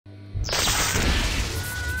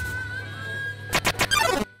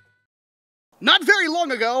Not very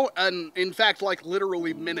long ago, and in fact, like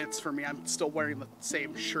literally minutes for me, I'm still wearing the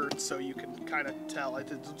same shirt, so you can kind of tell.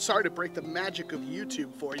 Sorry to break the magic of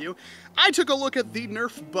YouTube for you. I took a look at the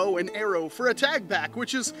NERF Bow and Arrow for a tag pack,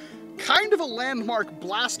 which is kind of a landmark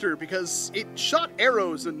blaster because it shot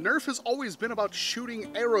arrows, and NERF has always been about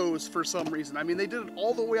shooting arrows for some reason. I mean, they did it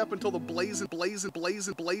all the way up until the blazing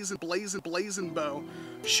bow,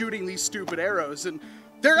 shooting these stupid arrows, and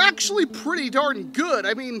they're actually pretty darn good.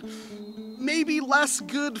 I mean, maybe less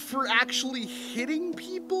good for actually hitting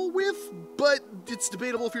people with, but it's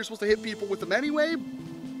debatable if you're supposed to hit people with them anyway,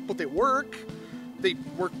 but they work. They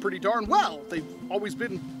work pretty darn well. They've always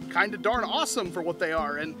been kind of darn awesome for what they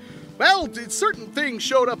are, and well, certain things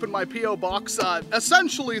showed up in my P.O. box,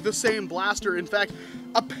 essentially the same blaster. In fact,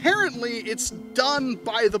 apparently it's done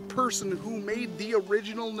by the person who made the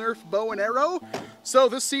original NERF Bow and Arrow, so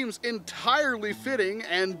this seems entirely fitting,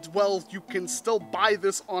 and well, you can still buy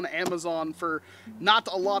this on Amazon for not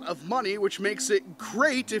a lot of money, which makes it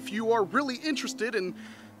great if you are really interested, and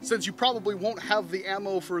since you probably won't have the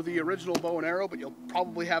ammo for the original bow and arrow, but you'll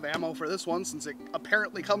probably have ammo for this one, since it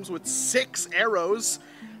apparently comes with 6 arrows,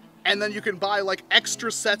 and then you can buy like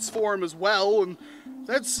extra sets for them as well, and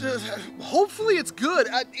that's, hopefully it's good.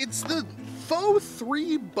 It's the Faux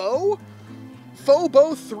Bow, Faux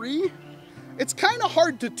Bow 3. It's kind of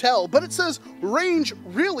hard to tell, but it says range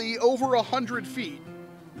really over 100 feet.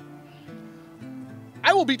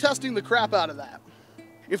 I will be testing the crap out of that.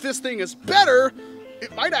 If this thing is better,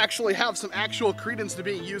 it might actually have some actual credence to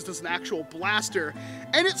being used as an actual blaster.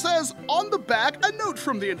 And it says on the back, a note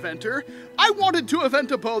from the inventor: I wanted to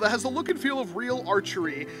invent a bow that has the look and feel of real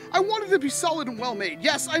archery. I wanted it to be solid and well made.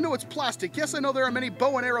 Yes, I know it's plastic. Yes, I know there are many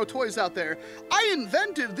bow and arrow toys out there. I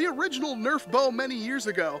invented the original NERF Bow many years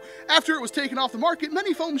ago. After it was taken off the market,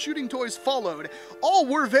 many foam shooting toys followed. All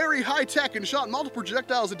were very high tech and shot multiple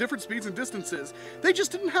projectiles at different speeds and distances. They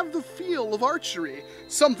just didn't have the feel of archery.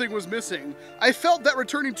 Something was missing. I felt that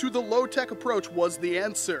returning to the low-tech approach was the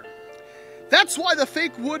answer. That's why the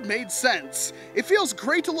fake wood made sense. It feels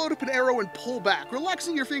great to load up an arrow and pull back.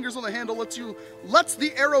 Relaxing your fingers on the handle lets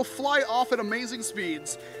the arrow fly off at amazing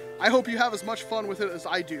speeds. I hope you have as much fun with it as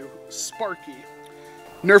I do. Sparky.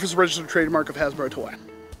 NERF is a registered trademark of Hasbro toy.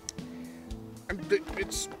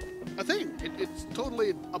 It's a thing. It's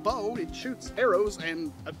totally a bow. It shoots arrows,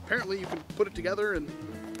 and apparently you can put it together and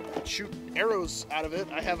shoot arrows out of it.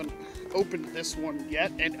 I haven't opened this one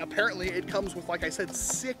yet, and apparently it comes with, like I said,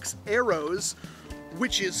 6 arrows,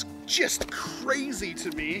 which is just crazy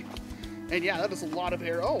to me. And yeah, that is a lot of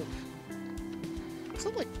arrow. Oh, is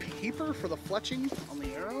that like paper for the fletching on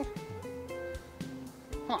the arrow?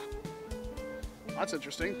 Huh. That's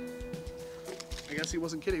interesting. I guess he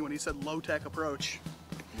wasn't kidding when he said low-tech approach.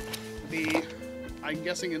 I'm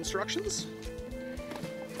guessing, instructions?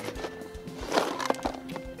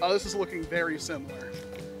 Oh, this is looking very similar.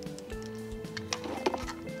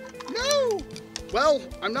 No! Well,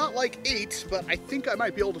 I'm not like 8, but I think I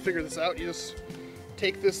might be able to figure this out. You just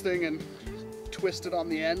take this thing and twist it on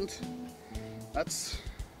the end. That's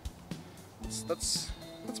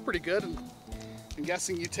pretty good. And I'm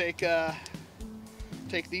guessing you take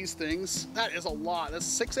these things. That is a lot. That's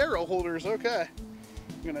 6 arrow holders. Okay.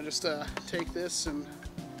 I'm gonna just take this, and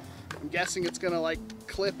I'm guessing it's gonna like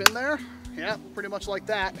clip in there. Yeah, pretty much like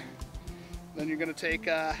that. Then you're gonna take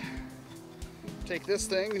this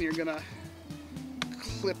thing, and you're gonna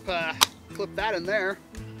clip that in there.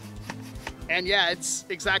 And yeah, it's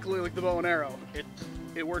exactly like the bow and arrow.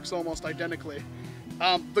 It works almost identically.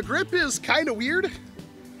 The grip is kind of weird.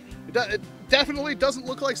 It definitely doesn't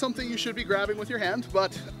look like something you should be grabbing with your hand,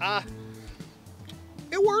 but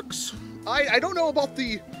it works. I don't know about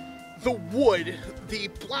the wood. The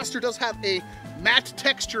blaster does have a matte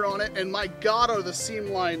texture on it, and my god, are the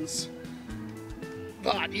seam lines.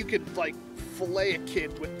 God, you could like fillet a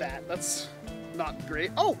kid with that. That's not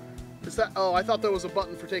great. Oh, is that? Oh, I thought that was a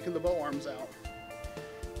button for taking the bow arms out.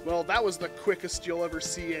 Well, that was the quickest you'll ever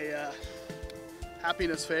see a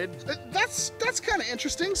happiness fade. That's kind of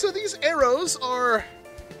interesting. So these arrows are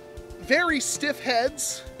very stiff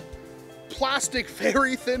heads, plastic,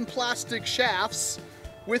 very thin plastic shafts,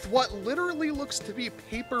 with what literally looks to be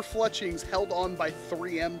paper fletchings held on by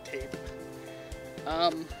 3M tape.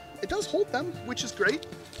 It does hold them, which is great.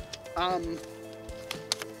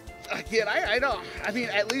 Again, I mean,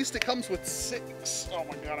 at least it comes with 6. Oh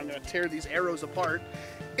my god, I'm gonna tear these arrows apart.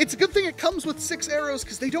 It's a good thing it comes with 6 arrows,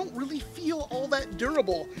 because they don't really feel all that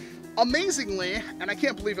durable. Amazingly, and I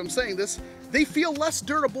can't believe I'm saying this, they feel less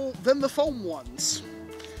durable than the foam ones.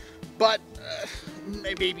 But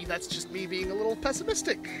maybe that's just me being a little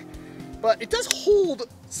pessimistic. But it does hold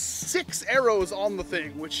 6 arrows on the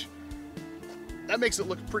thing, which That makes it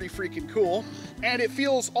look pretty freaking cool. And it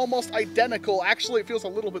feels almost identical. Actually, it feels a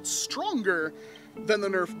little bit stronger than the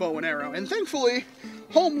NERF bow and arrow. And thankfully,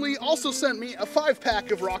 Homely also sent me a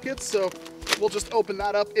 5-pack of rockets, so we'll just open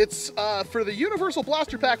that up. It's for the Universal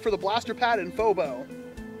Blaster Pack for the Blaster Pad and Faux Bow.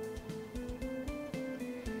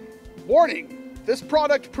 Warning! This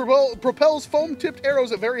product propels foam-tipped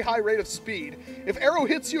arrows at a very high rate of speed. If arrow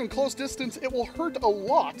hits you in close distance, it will hurt a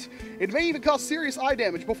lot. It may even cause serious eye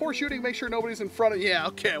damage. Before shooting, make sure nobody's in front of you. Yeah,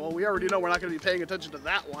 okay, well, we already know we're not going to be paying attention to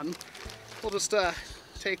that one. We'll just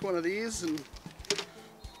take one of these and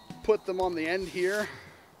put them on the end here.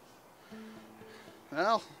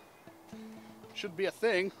 Well, should be a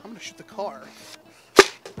thing. I'm going to shoot the car.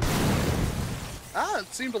 It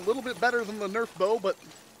seemed a little bit better than the NERF bow, but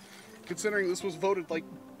considering this was voted like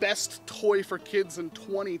best toy for kids in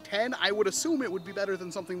 2010, I would assume it would be better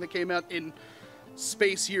than something that came out in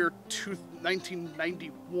space year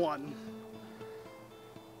 1991.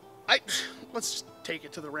 Let's just take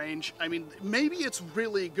it to the range. I mean, maybe it's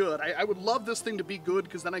really good. I would love this thing to be good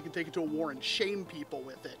because then I can take it to a war and shame people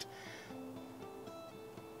with it.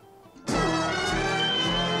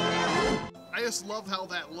 I just love how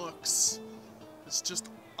that looks. It's just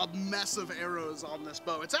a mess of arrows on this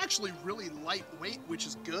bow. It's actually really lightweight, which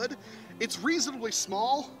is good. It's reasonably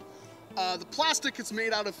small. The plastic it's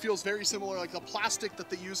made out of feels very similar, like the plastic that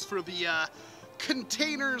they use for the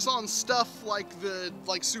containers on stuff like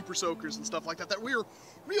Super Soakers and stuff like that. That real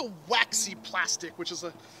waxy plastic, which is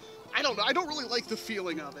I don't know, I don't really like the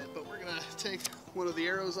feeling of it, but we're gonna take one of the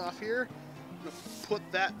arrows off here. I'm gonna put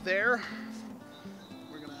that there.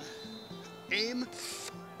 We're gonna aim,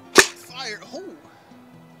 fire. Oh!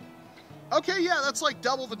 Okay, yeah, that's like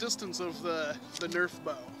double the distance of the NERF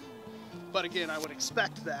bow. But again, I would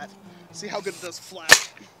expect that. See how good it does flat.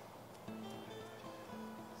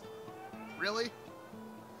 Really?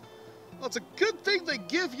 Well, it's a good thing they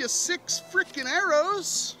give you 6 frickin'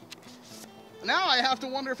 arrows. Now I have to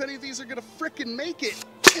wonder if any of these are gonna frickin' make it.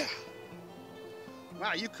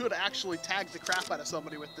 Wow, you could actually tag the crap out of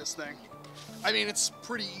somebody with this thing. I mean, it's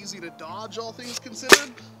pretty easy to dodge, all things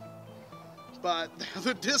considered. But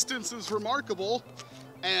the distance is remarkable,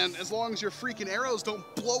 and as long as your freaking arrows don't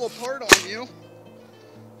blow apart on you,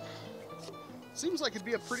 seems like it'd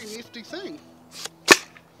be a pretty nifty thing.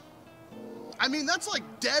 I mean, that's like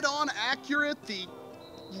dead on accurate. The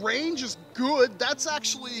range is good. That's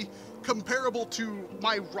actually comparable to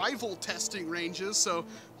my rival testing ranges, so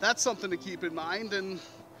that's something to keep in mind. And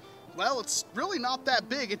well, it's really not that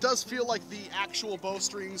big. It does feel like the actual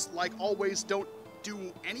bowstrings, like always, don't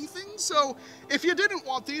do anything, so if you didn't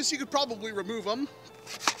want these, you could probably remove them.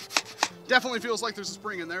 Definitely feels like there's a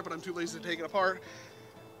spring in there, but I'm too lazy to take it apart.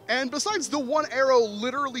 And besides the one arrow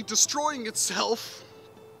literally destroying itself,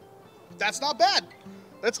 that's not bad.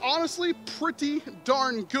 That's honestly pretty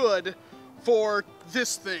darn good for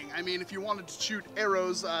this thing. I mean, if you wanted to shoot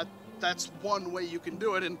arrows, that's one way you can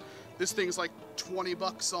do it, and this thing's like 20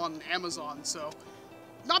 bucks on Amazon, so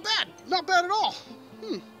not bad at all.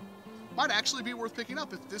 Might actually be worth picking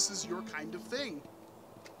up if this is your kind of thing.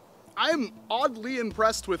 I'm oddly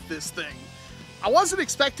impressed with this thing. I wasn't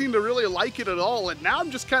expecting to really like it at all, and now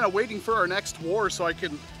I'm just kind of waiting for our next war so I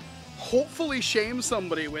can hopefully shame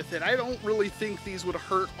somebody with it. I don't really think these would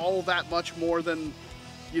hurt all that much more than,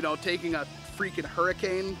 you know, taking a freaking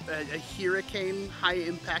hurricane, a hurricane, high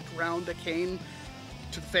impact round a cane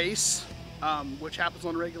to the face, which happens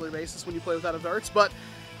on a regular basis when you play without a darts, but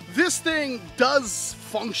this thing does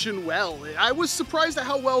function well. I was surprised at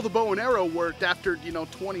how well the bow and arrow worked after, you know,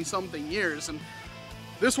 20-something years, and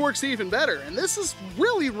this works even better. And this is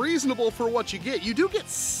really reasonable for what you get. You do get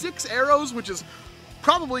 6 arrows, which is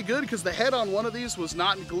probably good because the head on one of these was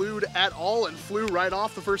not glued at all and flew right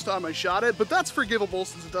off the first time I shot it, but that's forgivable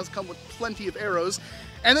since it does come with plenty of arrows.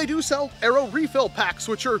 And they do sell arrow refill packs,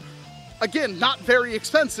 which are, again, not very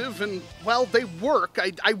expensive, and, well, they work.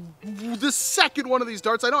 The second one of these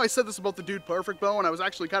darts, I know I said this about the Dude Perfect bow, and I was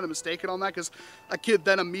actually kind of mistaken on that, because a kid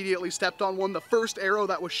then immediately stepped on one. The first arrow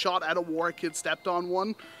that was shot at a war, a kid stepped on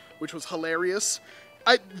one, which was hilarious.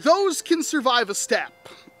 Those can survive a step.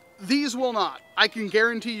 These will not. I can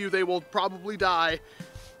guarantee you they will probably die.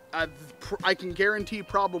 I can guarantee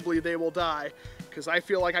probably they will die, because I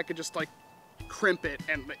feel like I could just, like, crimp it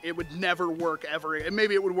and it would never work ever. And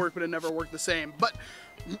maybe it would work, but it never worked the same. But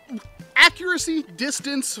accuracy,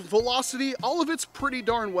 distance, velocity, all of it's pretty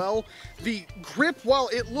darn well. The grip, while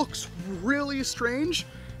it looks really strange,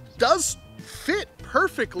 does fit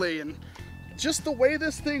perfectly. And just the way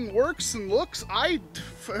this thing works and looks,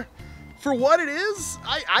 for what it is,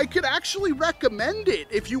 I could actually recommend it.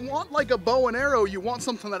 If you want like a bow and arrow, you want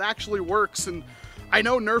something that actually works and I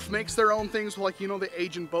know NERF makes their own things, like, you know, the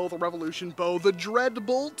Agent Bow, the Revolution Bow, the Dread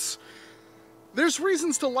Bolt. There's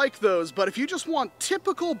reasons to like those, but if you just want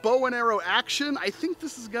typical bow and arrow action, I think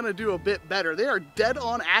this is going to do a bit better. They are dead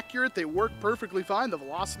on accurate, they work perfectly fine, the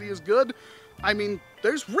velocity is good. I mean,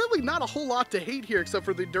 there's really not a whole lot to hate here except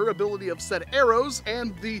for the durability of said arrows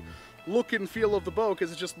and the look and feel of the bow,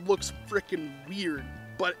 because it just looks freaking weird.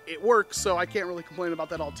 But it works, so I can't really complain about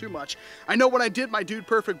that all too much. I know when I did my Dude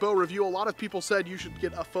Perfect Bow review, a lot of people said you should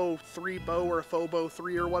get a Faux 3 bow or a Faux Bow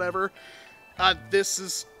 3 or whatever. This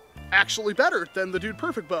is actually better than the Dude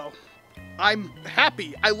Perfect Bow. I'm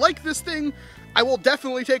happy. I like this thing. I will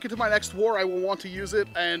definitely take it to my next war. I will want to use it,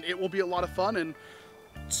 and it will be a lot of fun, and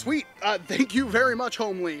sweet. Thank you very much,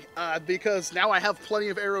 Homely, because now I have plenty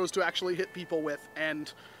of arrows to actually hit people with,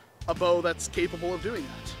 and a bow that's capable of doing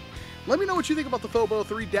that. Let me know what you think about the Faux Bow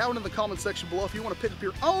 3 down in the comments section below. If you want to pick up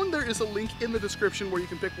your own, there is a link in the description where you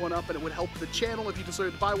can pick one up, and it would help the channel if you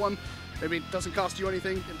decided to buy one. I mean, it doesn't cost you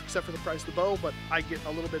anything except for the price of the bow, but I get a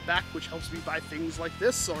little bit back, which helps me buy things like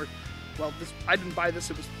this, or, well, this, I didn't buy this,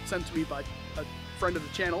 it was sent to me by a friend of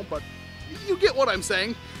the channel, but you get what I'm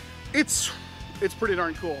saying. It's pretty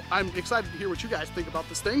darn cool. I'm excited to hear what you guys think about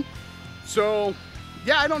this thing. So,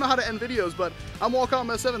 yeah, I don't know how to end videos, but I'm Walcom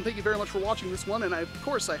S7. Thank you very much for watching this one, and of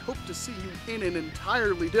course, I hope to see you in an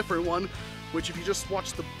entirely different one, which if you just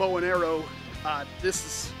watch the bow and arrow, this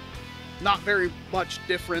is not very much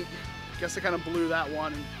different. I guess I kind of blew that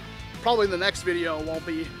one, and probably the next video won't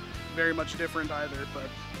be very much different either, but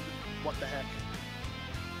what the heck.